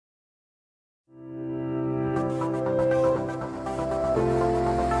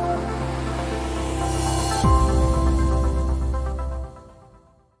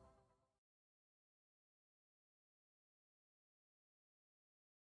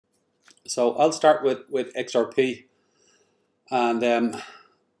So I'll start with XRP, and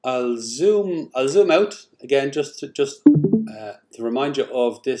I'll zoom out again just to remind you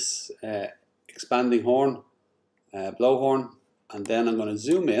of this expanding horn, blowhorn, and then I'm going to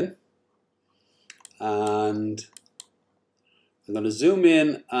zoom in, and I'm going to zoom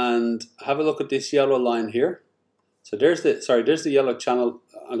in and have a look at this yellow line here. So there's the yellow channel.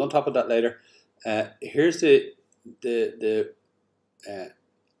 I'm going to talk about that later. Here's the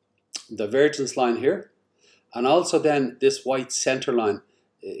divergence line here, and also then this white center line.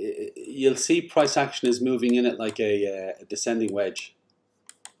 You'll see price action is moving in it like a descending wedge.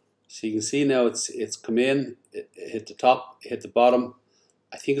 So you can see now it's come in, it hit the top, hit the bottom.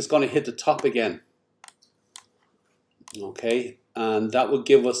 I think it's going to hit the top again. Okay, and that will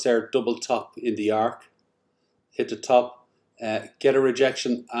give us our double top in the arc. Hit the top, get a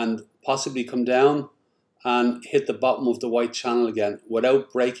rejection, and possibly come down and hit the bottom of the white channel again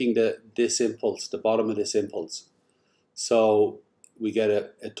without breaking this impulse, the bottom of this impulse. So we get a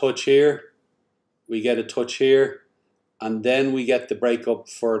touch here, we get a touch here, and then we get the breakup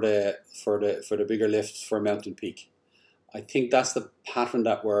for the bigger lift for Mountain Peak. I think that's the pattern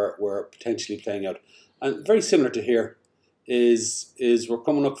that we're potentially playing out. And very similar to here is we're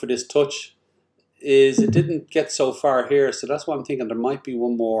coming up for this touch. It didn't get so far here, so that's why I'm thinking there might be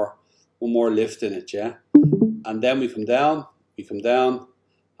one more lift in it, yeah. And then we come down,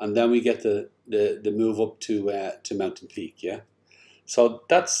 and then we get the move up to Mountain Peak, yeah. So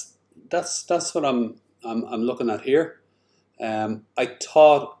that's what I'm looking at here. I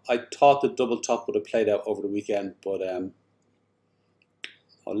thought the double top would have played out over the weekend, but a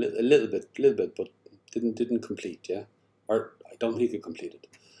little bit, but didn't complete, yeah. Or I don't think it completed.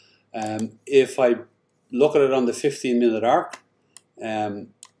 If I look at it on the 15-minute arc,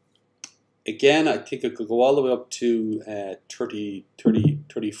 again, I think it could go all the way up to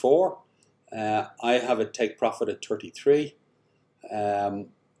 34. I have a take profit at 33. A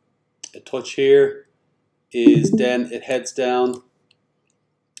touch here is then it heads down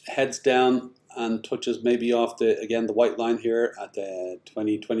and touches maybe off the white line here at the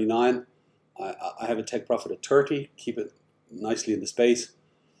 2029. I have a take profit at 30. Keep it nicely in the space.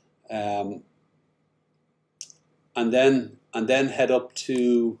 And then head up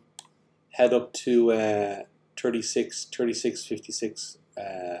to 36, 56,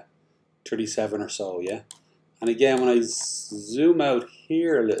 37 or so, yeah. And again, when I zoom out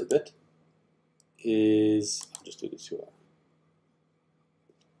here a little bit, I'll just do this here.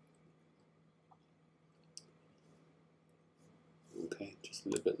 Okay, just a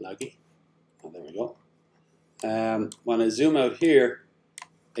little bit laggy. Oh, there we go. When I zoom out here,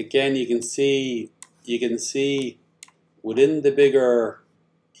 again, you can see within the bigger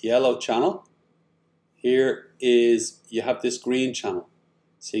yellow channel, here you have this green channel.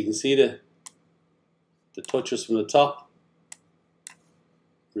 So you can see the touches from the top,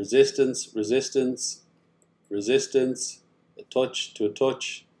 resistance, a touch to a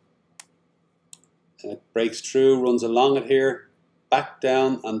touch, and it breaks through, runs along it here, back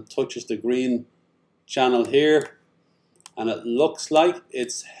down and touches the green channel here, and it looks like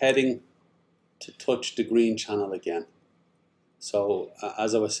it's heading to touch the green channel again. So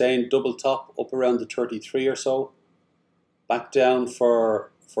as I was saying, double top up around the 33 or so, back down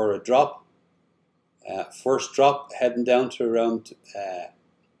for a drop. First drop heading down to around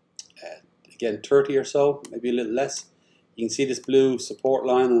again 30 or so, maybe a little less. You can see this blue support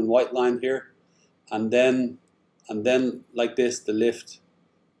line and white line here, and then like this the lift,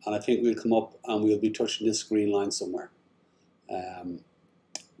 and I think we'll come up and we'll be touching this green line somewhere.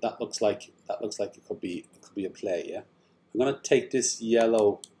 That looks like it could be a play, yeah. I'm going to take this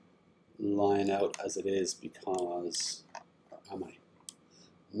yellow line out as it is because, or am I?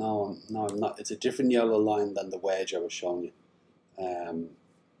 No, I'm not. It's a different yellow line than the wedge I was showing you.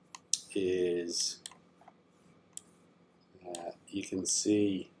 You can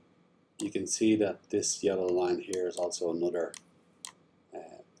see that this yellow line here is also another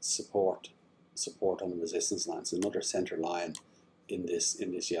support on the resistance line. It's another center line in this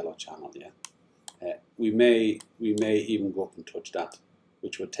yellow channel, yeah. We may even go up and touch that,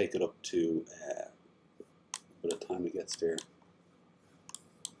 which would take it up to by the time it gets there.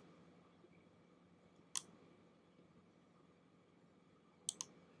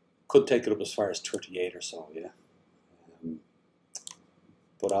 Could take it up as far as 38 or so, yeah.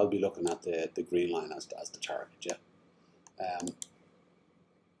 But I'll be looking at the green line as the target, yeah.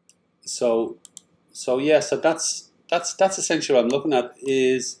 So that's essentially what I'm looking at.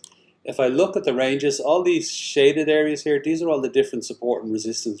 Is if I look at the ranges, all these shaded areas here, these are all the different support and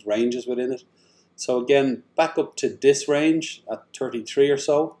resistance ranges within it. So again, back up to this range at 33 or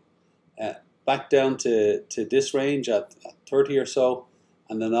so, back down to this range at 30 or so,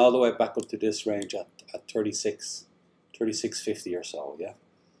 and then all the way back up to this range at 36.50 or so. Yeah,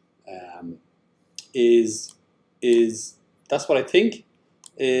 is that's what I think.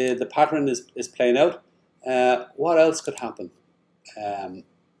 The pattern is playing out. What else could happen?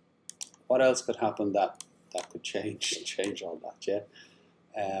 What else could happen that could change all that? Yeah,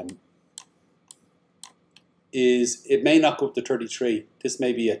 is it may not go up to 33. This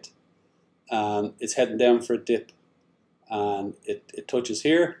may be it. It's heading down for a dip, and it touches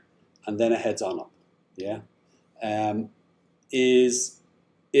here, and then it heads on up. Yeah, is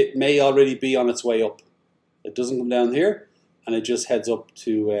it may already be on its way up. It doesn't come down here, and it just heads up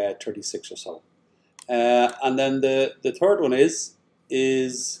to 36 or so. And then the third one is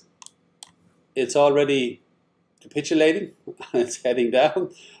it's already capitulating, and it's heading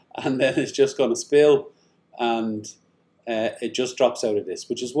down, and then it's just going to spill, and it just drops out of this,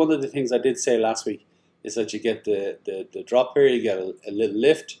 which is one of the things I did say last week, is that you get the drop here, you get a little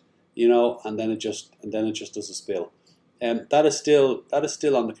lift, you know, and then it just does a spill. That is still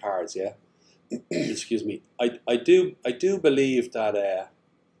on the cards, yeah. Excuse me. I do believe that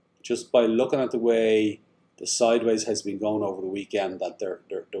just by looking at the way the sideways has been going over the weekend, that there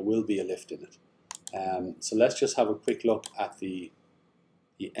will be a lift in it. So let's just have a quick look at the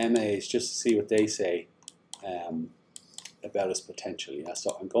MAs just to see what they say about its potential. Yeah,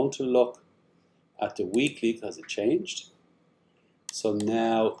 so I'm going to look at the weekly because it changed. So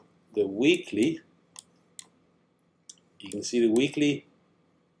now the weekly, you can see the weekly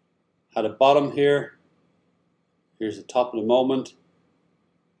had a bottom here. Here's the top of the moment.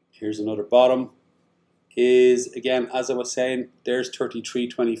 Here's another bottom. Is again, as I was saying, there's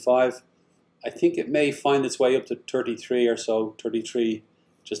 33.25. I think it may find its way up to 33 or so, 33,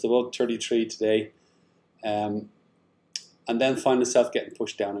 just about 33 today, and then find itself getting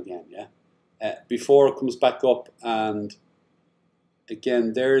pushed down again. Yeah, before it comes back up, and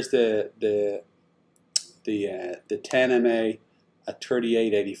again, there's the 10 MA at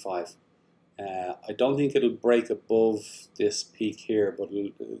 38.85. I don't think it'll break above this peak here, but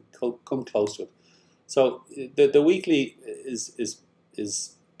it'll come close to it. So the weekly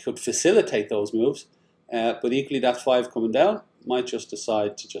could facilitate those moves, but equally that 5 coming down might just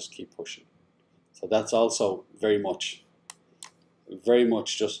decide to just keep pushing. So that's also very much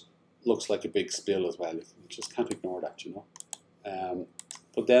just looks like a big spill as well. You just can't ignore that, you know.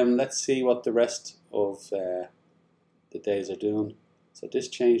 But then let's see what the rest of the days are doing. So this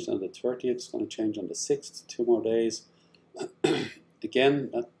changed on the 30th, it's going to change on the 6th, 2 more days. Again,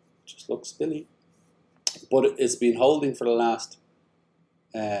 that just looks spilly. But it's been holding for the last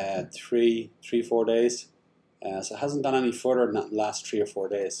 3-4 days. So it hasn't gone any further than that last 3 or 4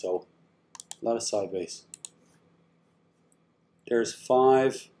 days. So a lot of sideways. There's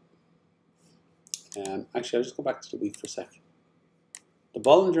 5. Actually, I'll just go back to the week for a sec. The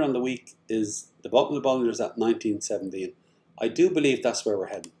Bollinger on the week is, the bottom of the Bollinger is at 1917. I do believe that's where we're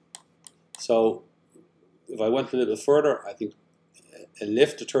heading. So if I went a little further, I think a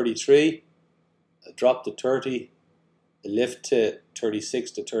lift to 33, a drop to 30, a lift to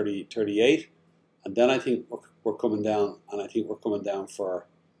 36 to 38, and then I think we're coming down, and I think we're coming down for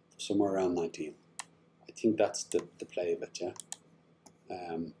somewhere around 19. I think that's the play of it, yeah.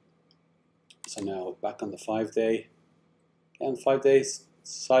 So now back on the 5-day, and 5 days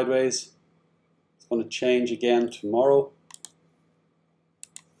sideways. It's going to change again tomorrow.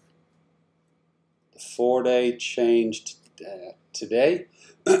 The 4-day changed today,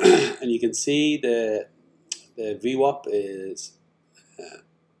 and you can see the VWAP is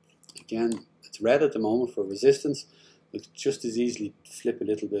again, it's red at the moment for resistance. We could just as easily flip a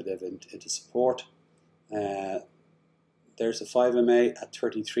little bit of it into support. There's a 5MA at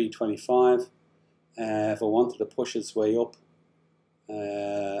 33.25. If I wanted to push its way up,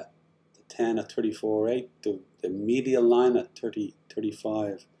 the 10 at 34.8, the medial line at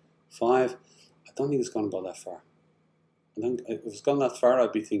 35.5. I don't think it's going to go that far. I think if it's gone that far,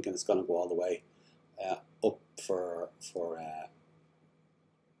 I'd be thinking it's going to go all the way up for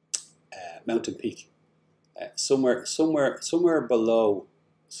Mountain Peak, somewhere below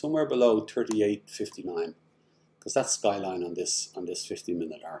 38.59, because that's skyline on this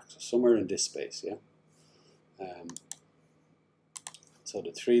 50-minute arc. So somewhere in this space, yeah. So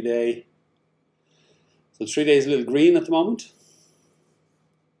the 3-day, so 3 days a little green at the moment.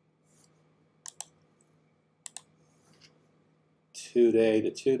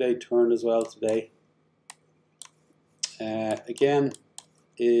 The 2-day turned as well today. Again,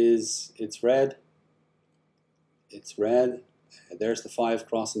 it's red. It's red. There's the 5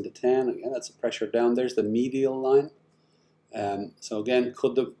 crossing the 10. Again, that's a pressure down. There's the medial line. So again,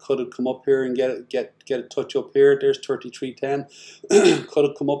 could it come up here and get a touch up here? There's 33.10. Could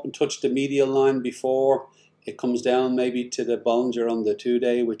it come up and touch the medial line before it comes down maybe to the Bollinger on the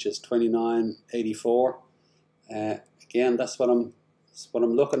 2-day, which is 29.84? Again, that's what I'm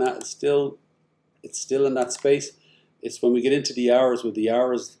looking at. It's still in that space. It's when we get into the hours, will the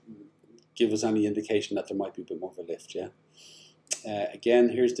hours give us any indication that there might be a bit more of a lift? Yeah. Again,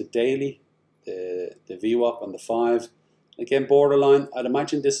 here's the daily, the VWAP on the 5. Again, borderline. I'd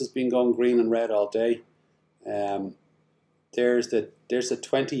imagine this has been going green and red all day. There's the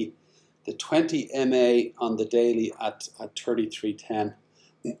 20 MA on the daily at 33.10,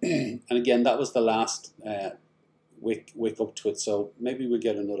 and again that was the last wick up to it. So maybe we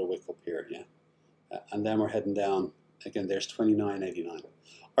get another wick up here, yeah, and then we're heading down again. There's 29.89,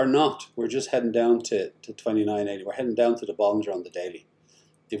 or not. We're just heading down to 29.80. We're heading down to the Bollinger on the daily.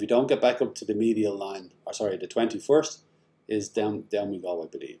 If we don't get back up to the medial line, or sorry, the 21st. Is down we go, I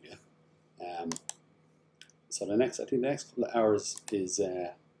believe, yeah. So I think the next couple of hours is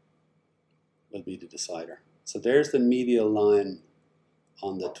will be the decider. So there's the medial line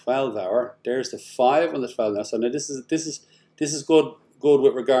on the 12-hour. There's the 5 on the 12-hour. So now this is good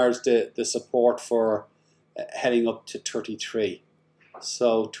with regards to the support for heading up to 33.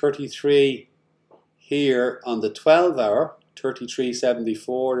 So 33 here on the 12-hour,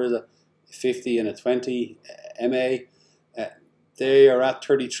 33.74. There's a 50 and a 20 MA. They are at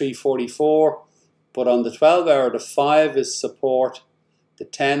 33.44, but on the 12-hour, the 5 is support, the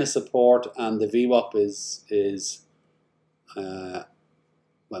 10 is support, and the VWAP is well,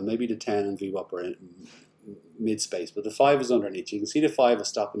 maybe the 10 and VWAP are in mid-space, but the 5 is underneath. You can see the 5 is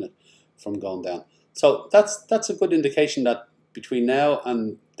stopping it from going down. So that's a good indication that between now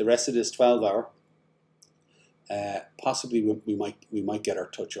and the rest of this 12-hour, possibly we might get our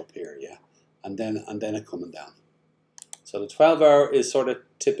touch up here, yeah, and then it coming down. So the 12-hour is sort of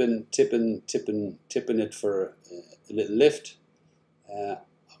tipping it for a little lift. I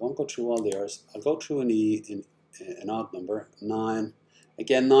won't go through all the hours. I'll go through an odd number, 9.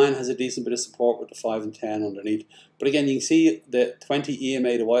 Again, 9 has a decent bit of support with the 5 and 10 underneath. But again, you can see the 20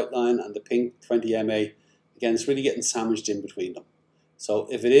 EMA, the white line, and the pink 20 MA. Again, it's really getting sandwiched in between them. So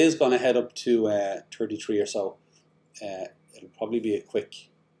if it is going to head up to 33 or so, it'll probably be a quick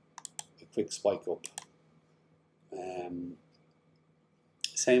spike up.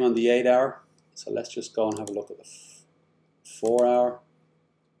 Same on the 8-hour. So let's just go and have a look at the 4-hour.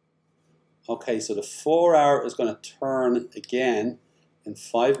 Okay, so the 4-hour is going to turn again in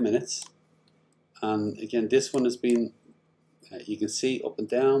 5 minutes, and again this one has been you can see up and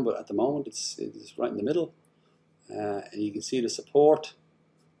down, but at the moment it's right in the middle, and you can see the support.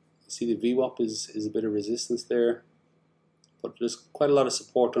 You see the VWAP is a bit of resistance there, but there's quite a lot of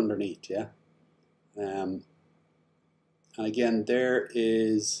support underneath, yeah. And again, there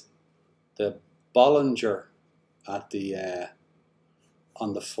is the Bollinger at the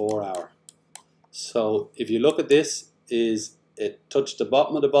on the 4-hour. So if you look at this, it touched the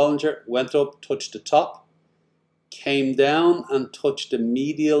bottom of the Bollinger, went up, touched the top, came down and touched the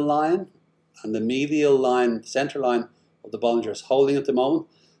medial line, and the medial line, center line of the Bollinger is holding at the moment.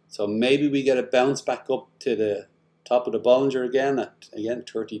 So maybe we get a bounce back up to the top of the Bollinger again at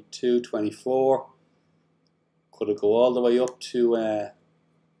 32.24. Could it go all the way up to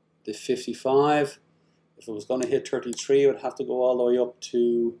the 55? If it was going to hit 33, it would have to go all the way up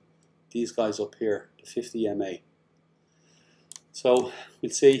to these guys up here, the 50 MA. So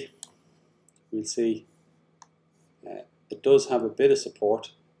we'll see. We'll see. It does have a bit of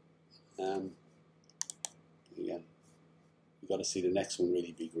support. Again, we've got to see the next one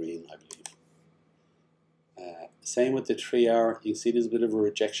really be green, I believe. Same with the 3-hour. You can see there's a bit of a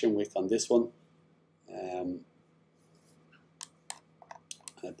rejection wick on this one.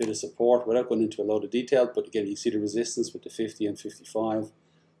 A bit of support without going into a load of detail, but again you see the resistance with the 50 and 55. A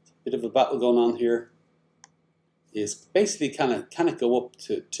bit of a battle going on here. Is basically can it go up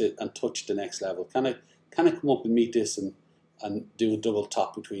to and touch the next level? Can it come up and meet this and do a double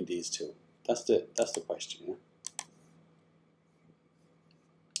top between these two? That's the question, yeah.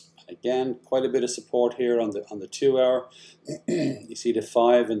 Again, quite a bit of support here on the 2-hour. You see the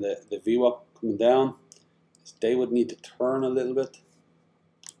 5 and the VWAP coming down. They would need to turn a little bit.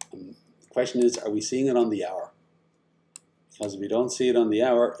 The question is, are we seeing it on the hour? Because if we don't see it on the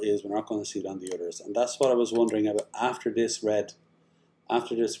hour, we're not going to see it on the others, and that's what I was wondering about after this red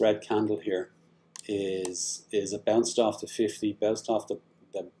candle here. Is it bounced off the 50, bounced off the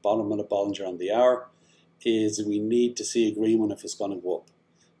bottom of the Bollinger on the hour? Is we need to see a green one if it's going to go up.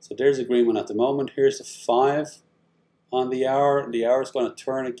 So there's a green one at the moment. Here's the 5 on the hour. The hour is going to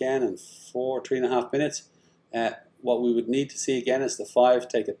turn again in 3.5 minutes. what we would need to see again is the 5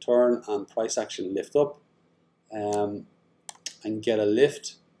 take a turn and price action lift up, and get a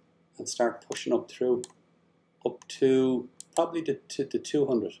lift and start pushing up through, up to probably to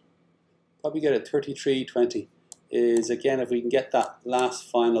 200. Probably get a 33.20 is again if we can get that last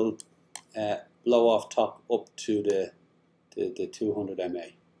final blow off top up to the 200 MA.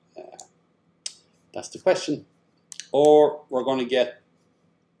 That's the question. Or we're going to get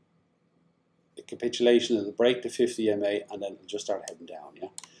a capitulation and the break to 50 MA and then just start heading down.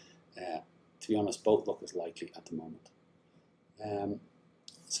 Yeah. To be honest, both look as likely at the moment.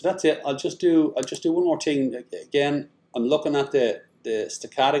 So that's it. I'll just do one more thing. Again, I'm looking at the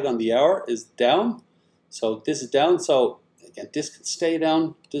stochastic on the hour is down. So this is down. So again, this could stay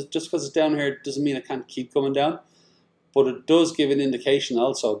down. Just because it's down here doesn't mean it can't keep coming down. But it does give an indication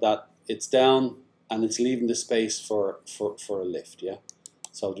also that it's down and it's leaving the space for a lift. Yeah.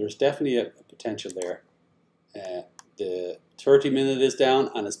 So there's definitely a potential there. The 30-minute is down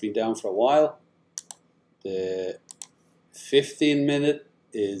and it's been down for a while. The 15-minute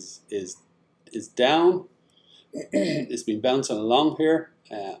is down. It's been bouncing along here.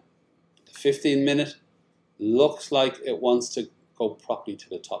 The 15-minute looks like it wants to go properly to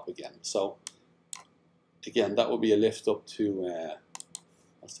the top again. So again, that will be a lift up to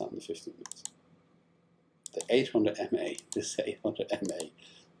what's that in the 15 minutes? The 800 MA. This 800 MA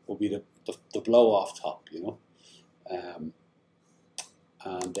will be the blow off top, you know.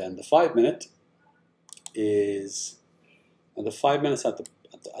 And then the 5-minute is, and the 5 minutes at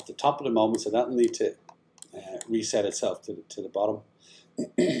the top of the moment, so that'll need to reset itself to the bottom.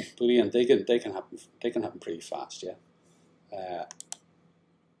 But again, they can happen pretty fast, yeah.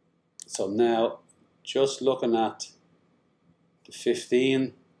 So now, just looking at the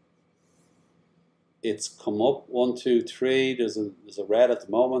 15, it's come up 1, 2, 3. There's a red at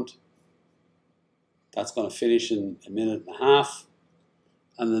the moment. That's going to finish in a minute and a half.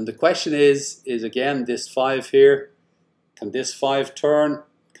 And then the question is again this 5 here. Can this 5 turn?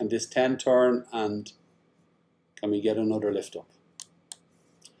 Can this 10 turn? And can we get another lift up?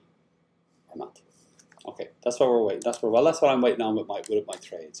 Or not? Okay, that's what we're waiting. That's what I'm waiting on with my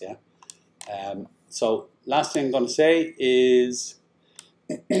trades. Yeah. So last thing I'm going to say is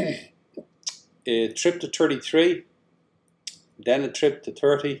a trip to 33, then a trip to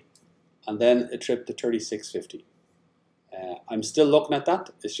 30, and then a trip to 36.50. I'm still looking at that.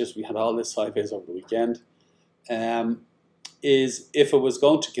 It's just we had all this sideways over the weekend. Is if it was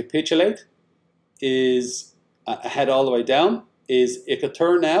going to capitulate, is head all the way down, is it could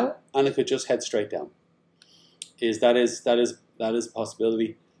turn now and it could just head straight down. That is a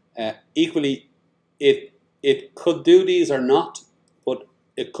possibility. Equally, it could do these or not, but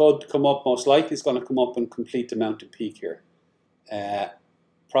it could come up. Most likely, it's going to come up and complete the mountain peak here.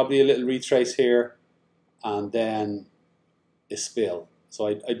 Probably a little retrace here, and then a spill. So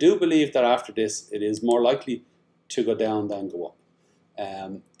I do believe that after this, it is more likely to go down than go up.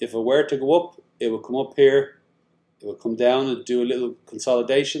 If it were to go up, it would come up here, it would come down and do a little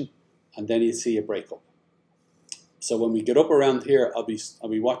consolidation, and then you'd see a break up. So when we get up around here, I'll be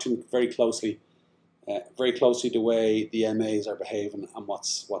watching very closely the way the MAs are behaving and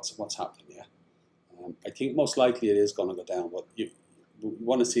what's happening. Yeah, I think most likely it is going to go down, but you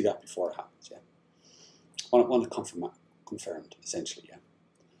want to see that before it happens. Yeah, want to confirmed essentially. Yeah.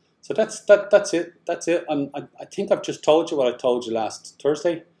 So that's it. That's it. I think I've just told you what I told you last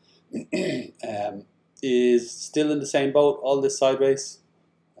Thursday. Is still in the same boat. All this sideways.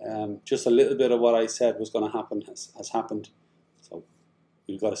 Just a little bit of what I said was going to happen has happened. So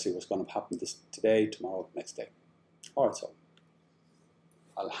we've got to see what's going to happen today, tomorrow, next day. All right. So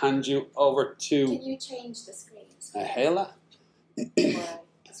I'll hand you over to. Can you change the screens? Hela.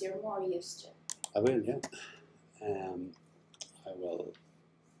 Because you're more used to. I will. Yeah. I will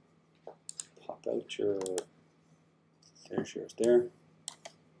pop out your. There's yours there.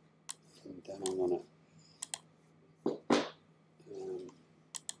 And then I'm gonna. There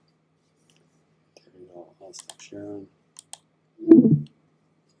we go. I'll stop sharing. And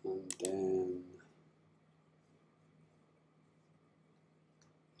then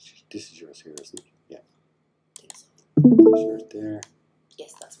this is yours here, isn't it? Yeah. Yes. There's yours there.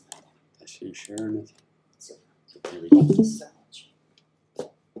 Yes, that's mine. That's you sharing it. Super. There we go. Thank you so much.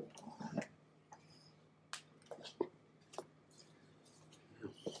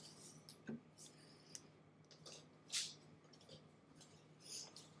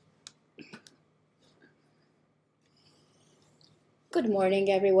 Good morning,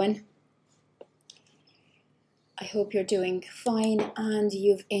 everyone. I hope you're doing fine and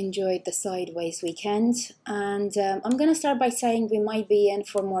you've enjoyed the sideways weekend. And I'm going to start by saying we might be in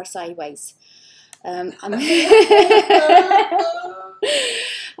for more sideways.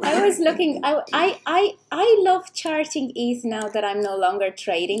 I was looking. I love charting ETH now that I'm no longer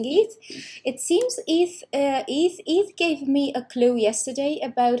trading ETH. It seems ETH gave me a clue yesterday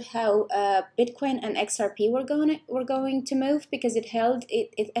about how Bitcoin and XRP were going to move, because it held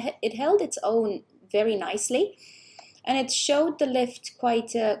its own very nicely, and it showed the lift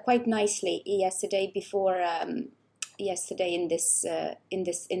quite nicely yesterday yesterday in this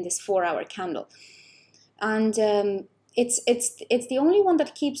 4-hour candle, and it's the only one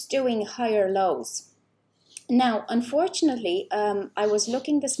that keeps doing higher lows. Now, unfortunately, I was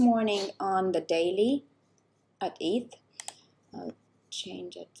looking this morning on the daily at ETH. I'll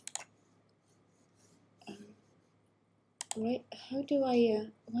change it. Right? How do I?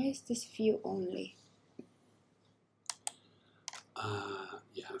 Why is this view only?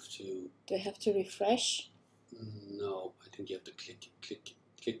 You have to. Do I have to refresh? No, I think you have to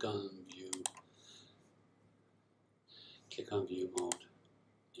click on view. Click on view mode.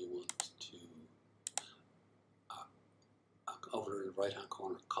 You want to over in the right hand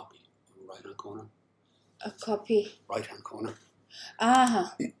corner, copy. Right hand corner. A copy. Right hand corner. I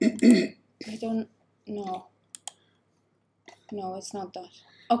don't know. No, it's not that.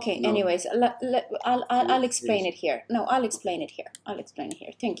 Okay. No. Anyways, I'll explain it here. No, I'll explain it here.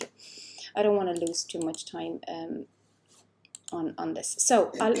 Thank you. I don't want to lose too much time on this.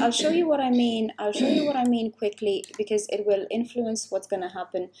 So I'll show you what I mean. I'll show you what I mean quickly, because it will influence what's going to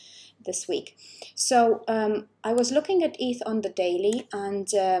happen this week. So I was looking at ETH on the daily, and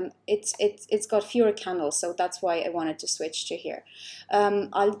it's got fewer candles, so that's why I wanted to switch to here.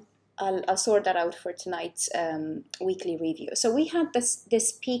 I'll sort that out for tonight's weekly review. So we had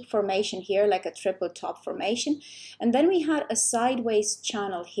this peak formation here, like a triple top formation, and then we had a sideways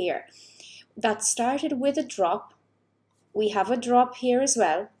channel here that started with a drop. We have a drop here as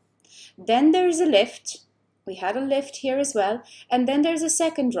well. Then there's a lift. We had a lift here as well, and then there's a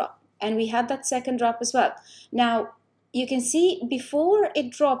second drop, and we had that second drop as well. Now you can see before it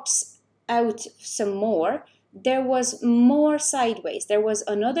drops out some more, there was more sideways. There was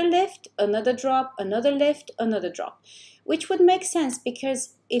another lift, another drop, another lift, another drop, which would make sense,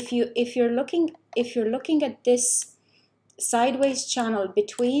 because if you're looking at this sideways channel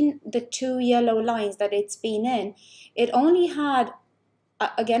between the two yellow lines that it's been in, it only had,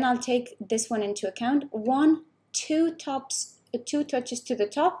 again, I'll take this one into account, two touches to the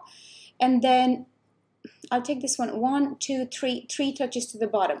top, and then I'll take this one, three touches to the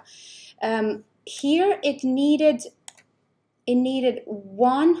bottom. Here it needed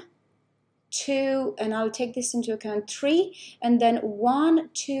 1, 2, and I'll take this into account, 3, and then 1,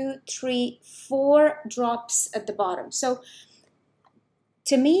 2, 3, 4 drops at the bottom. So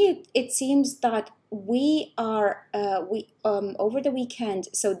to me, it seems that we are over the weekend.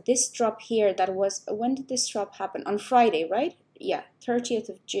 So this drop here, that was, when did this drop happen? On Friday, right? Yeah, 30th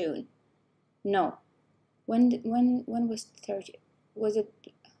of June. No, when was the 30th? Was it?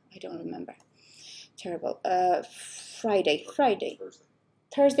 I don't remember. Terrible. Friday,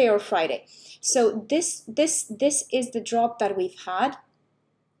 Thursday or Friday. So this is the drop that we've had.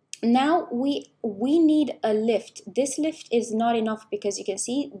 Now we need a lift. This lift is not enough, because you can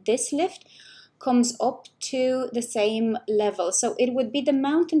see this lift comes up to the same level. So it would be the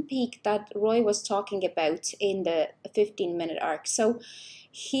mountain peak that Roy was talking about in the 15-minute arc. So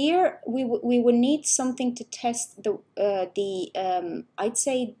here we would need something to test I'd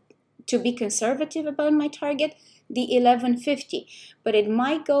say, to be conservative about my target, the 1150, but it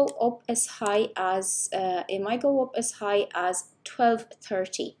might go up as high as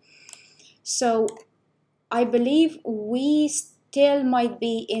 1230. So I believe we still might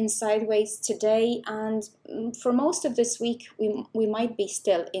be in sideways today, and for most of this week we might be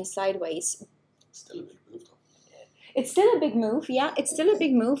still in sideways. Still a big move, though. It's still a big move, yeah. It's still a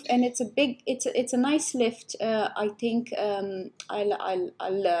big move, and it's a nice lift. I think I'll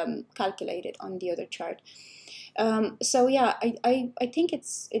calculate it on the other chart. So yeah, I think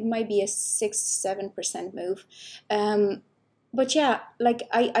it might be a 6-7% move. But yeah, like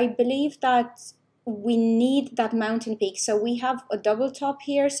I believe that we need that mountain peak. So we have a double top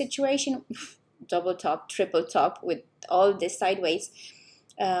here situation, double top, triple top with all this sideways.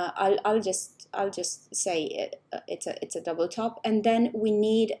 I'll just say it's a double top, and then we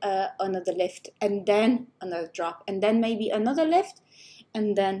need another lift, and then another drop, and then maybe another lift,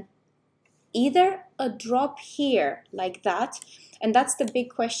 and then either a drop here like that. And that's the big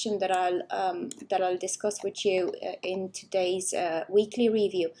question that I'll discuss with you in today's weekly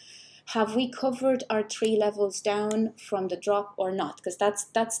review. Have we covered our 3 levels down from the drop or not? Because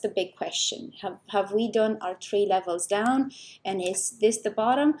that's the big question. Have we done our 3 levels down, and is this the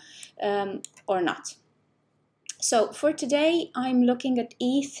bottom or not? So for today, I'm looking at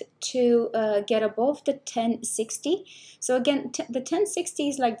ETH to get above the 1060. So again, the 1060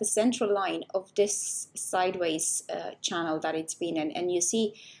 is like the central line of this sideways channel that it's been in, and you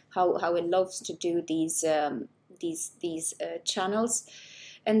see how it loves to do these channels.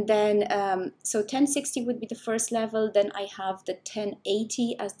 And then, so 1060 would be the first level, then I have the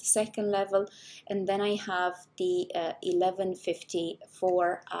 1080 as the second level, and then I have the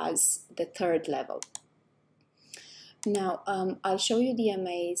 1154 as the third level. Now, I'll show you the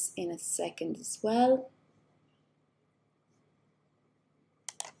MAs in a second as well.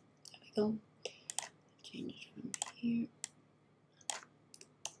 There we go. Change it from here.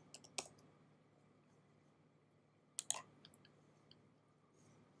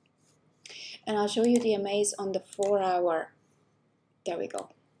 And I'll show you the MAs on the 4-hour. There we go.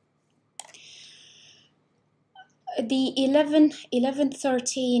 The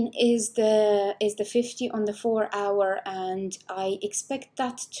 1113 is the 50 on the 4-hour, and I expect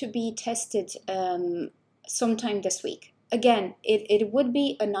that to be tested sometime this week. Again, it would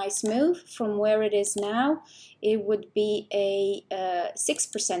be a nice move from where it is now. It would be a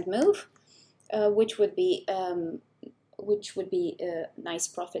 6% move, which would be a nice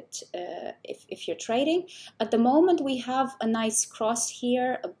profit if you're trading. At the moment, we have a nice cross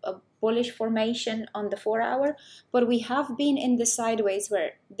here, a bullish formation on the 4-hour, but we have been in the sideways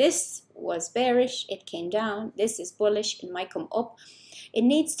where this was bearish, it came down, this is bullish, it might come up. It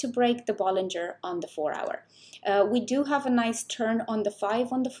needs to break the Bollinger on the 4-hour. We do have a nice turn on the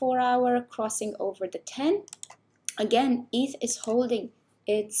 5 on the 4-hour, crossing over the 10. Again, ETH is holding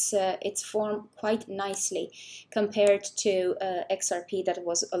its form quite nicely compared to XRP that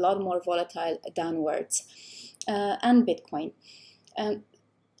was a lot more volatile downwards, and Bitcoin.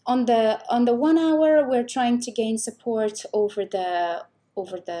 On the 1-hour, we're trying to gain support over the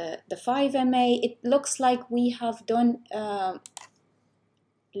 5 MA. It looks like we have done a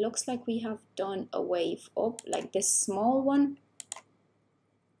wave up, like this small one.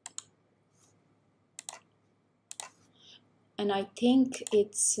 And I think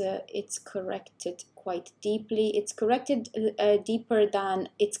it's corrected quite deeply. It's corrected deeper than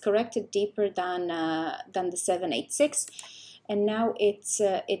the 786, and now it's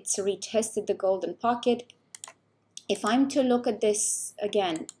retested the golden pocket. If I'm to look at this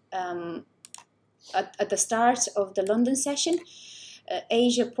again at the start of the London session,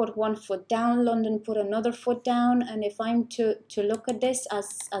 Asia put one foot down, London put another foot down, and if I'm to look at this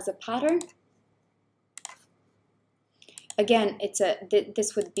as a pattern. Again,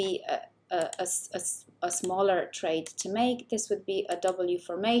 this would be a smaller trade to make. This would be a W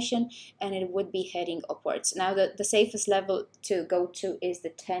formation, and it would be heading upwards. Now, the safest level to go to is the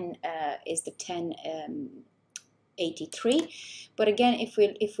 1083. But again, if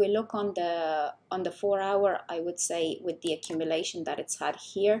we look on the 4-hour, I would say with the accumulation that it's had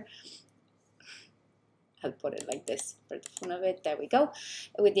here. I'll put it like this for the fun of it. There we go.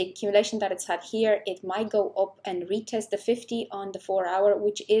 With the accumulation that it's had here, it might go up and retest the 50 on the 4-hour,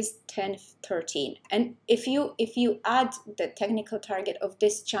 which is 1013. And if you add the technical target of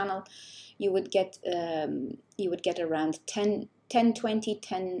this channel, you would get around 1020,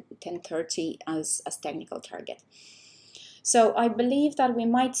 1030 as technical target. So I believe that we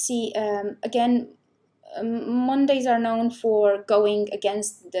might see again. Mondays are known for going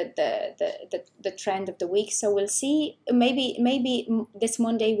against the trend of the week, so we'll see. Maybe this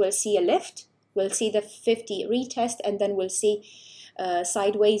Monday we'll see a lift. We'll see the 50 retest, and then we'll see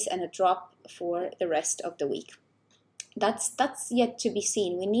sideways and a drop for the rest of the week. That's yet to be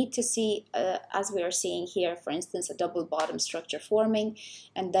seen. We need to see, as we are seeing here, for instance, a double bottom structure forming,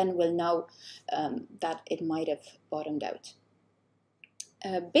 and then we'll know that it might have bottomed out.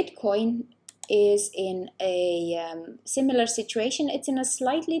 Bitcoin is in a similar situation. It's in a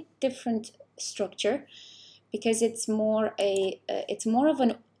slightly different structure because it's more of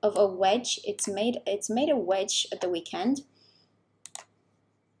a wedge. It's made a wedge at the weekend.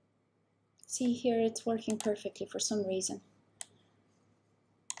 See here, it's working perfectly for some reason.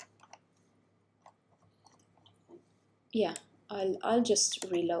 Yeah, I'll just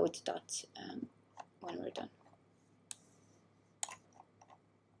reload that when we're done.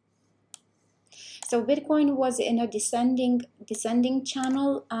 So Bitcoin was in a descending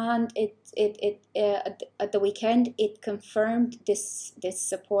channel, and at the weekend it confirmed this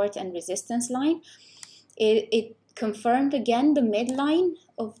support and resistance line. It confirmed again the midline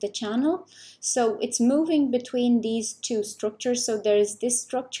of the channel. So it's moving between these two structures. So there's this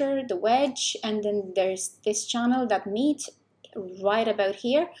structure, the wedge, and then there's this channel that meet right about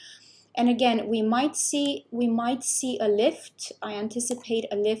here. And again, we might see a lift. I anticipate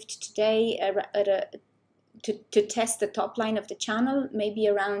a lift today to test the top line of the channel, maybe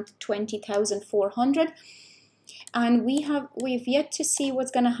around 20,400. And we've yet to see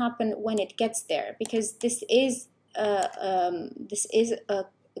what's going to happen when it gets there, because this is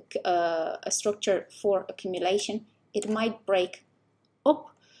a structure for accumulation. It might break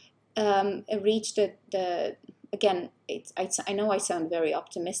up, reach the again, I know I sound very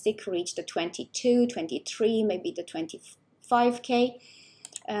optimistic, reach the 22, 23, maybe the 25K,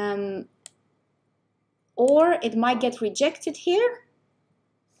 or it might get rejected here.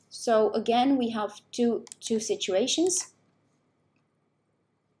 So again, we have two situations.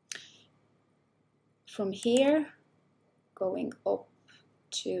 From here, going up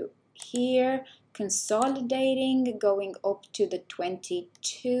to here, consolidating, going up to the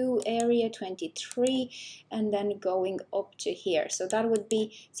 22 area, 23, and then going up to here. So that would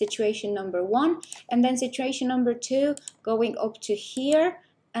be situation number one. And then situation number two, going up to here,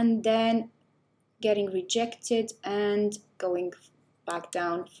 and then getting rejected and going back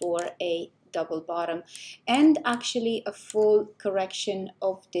down for a double bottom, and actually a full correction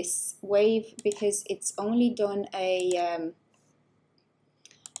of this wave, because it's only done a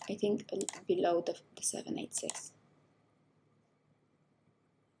I think below the 786.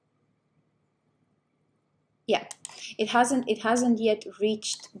 Yeah, it hasn't yet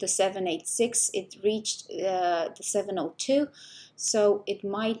reached the 786. It reached the 702, so it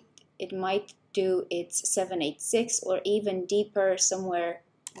might do its 786 or even deeper, somewhere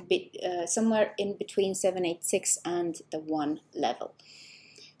in between 786 and the 1 level.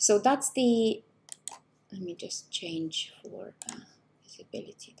 So that's the, let me just change for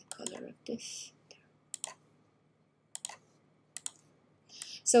visibility the color of this.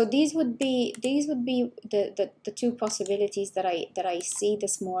 So these would be the two possibilities that I see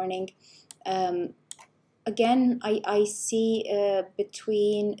this morning. Again, I see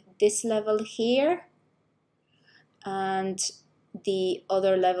between this level here and the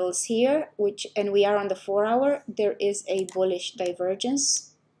other levels here, and we are on the 4-hour, there is a bullish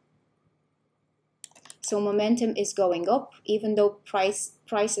divergence. So momentum is going up, even though price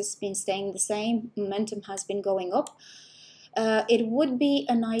has been staying the same. Momentum has been going up. It would be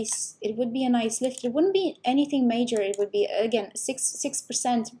a nice lift. It wouldn't be anything major. It would be again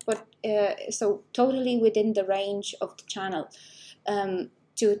 6%, but so totally within the range of the channel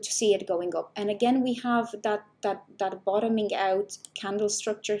to see it going up. And again, we have that bottoming out candle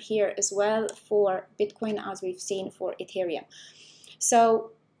structure here as well for Bitcoin, as we've seen for Ethereum.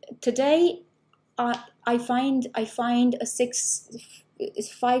 So today I find a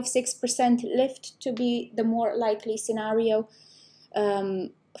 5-6% lift to be the more likely scenario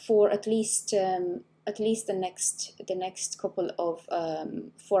for at least the next couple of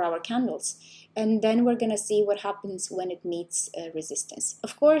 4-hour candles, and then we're gonna see what happens when it meets resistance.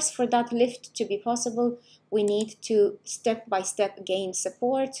 Of course, for that lift to be possible, we need to step by step gain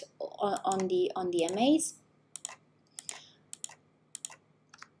support on the MAs.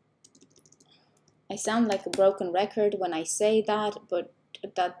 I sound like a broken record when I say that, but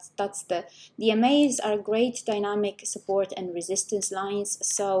that's the MAs are great dynamic support and resistance lines.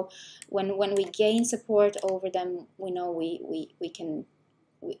 So when we gain support over them, we know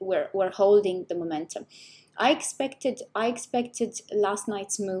we're holding the momentum. I expected last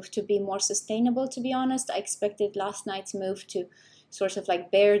night's move to be more sustainable, to be honest. I expected last night's move to sort of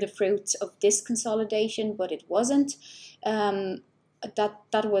like bear the fruits of this consolidation, but it wasn't.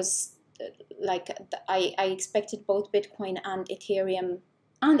 That was like I expected both Bitcoin and Ethereum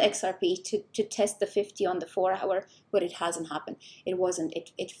and XRP to test the 50 on the 4-hour, but it hasn't happened. It wasn't.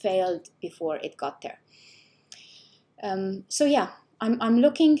 It failed before it got there. So yeah, I'm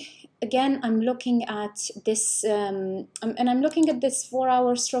looking at this, and I'm looking at this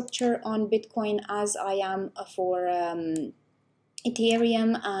 4-hour structure on Bitcoin as I am for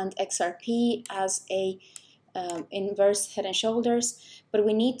Ethereum and XRP as a inverse head and shoulders, but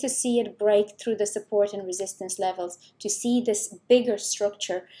we need to see it break through the support and resistance levels to see this bigger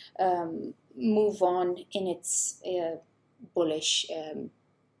structure move on in its bullish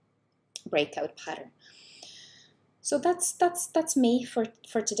breakout pattern. So that's me for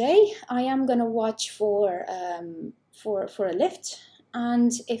today. I am gonna watch for a lift,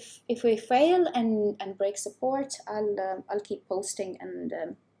 and if we fail and break support, I'll keep posting and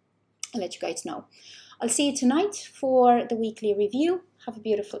I'll let you guys know. I'll see you tonight for the weekly review. Have a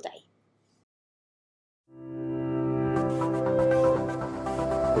beautiful day.